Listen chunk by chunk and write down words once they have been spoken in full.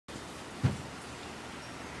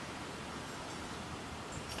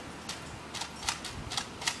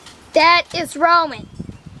That is Roman.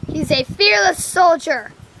 He's a fearless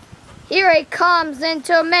soldier. Here he comes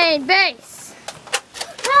into main base.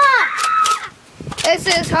 Ah! This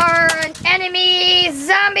is her enemy,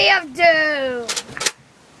 Zombie of Doom.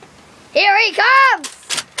 Here he comes.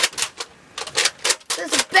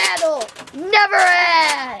 This battle never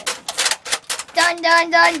ends. Dun dun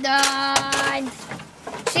dun dun.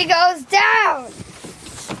 She goes down.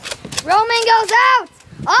 Roman goes out.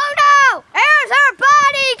 Oh no! Here's her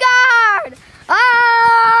bodyguard! Ah!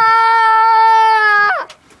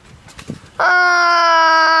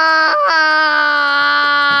 Ah!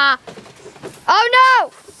 Oh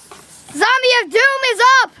no! Zombie of Doom is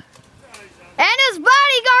up! And his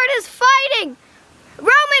bodyguard is fighting!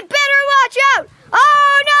 Roman better watch out!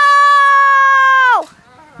 Oh no!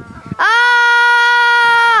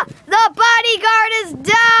 Ah! The bodyguard is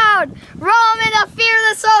down! Roman, the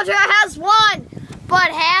fearless soldier, has won!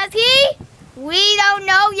 But has he? We don't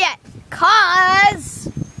know yet, cause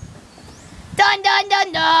dun dun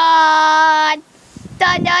dun dun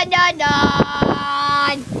dun dun dun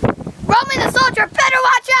dun. Roman the soldier better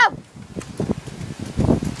watch out!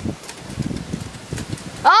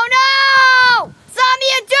 Oh no!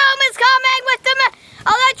 Zombie of Doom is coming with the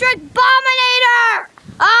electric bominator!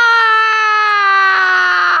 Ah!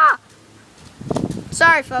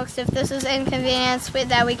 Sorry, folks, if this is inconvenience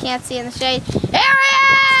that we can't see in the shade. Here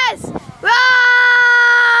he is! Ah!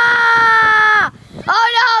 Oh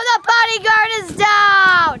no, the bodyguard is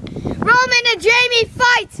down! Roman and Jamie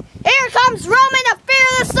fight! Here comes Roman, the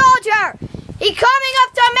fearless soldier! He's coming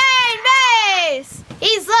up to main base!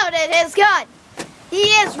 He's loaded his gun!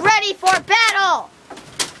 He is ready for battle!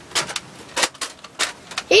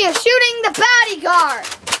 He is shooting the bodyguard!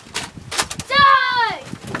 Die!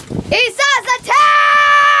 He says attack!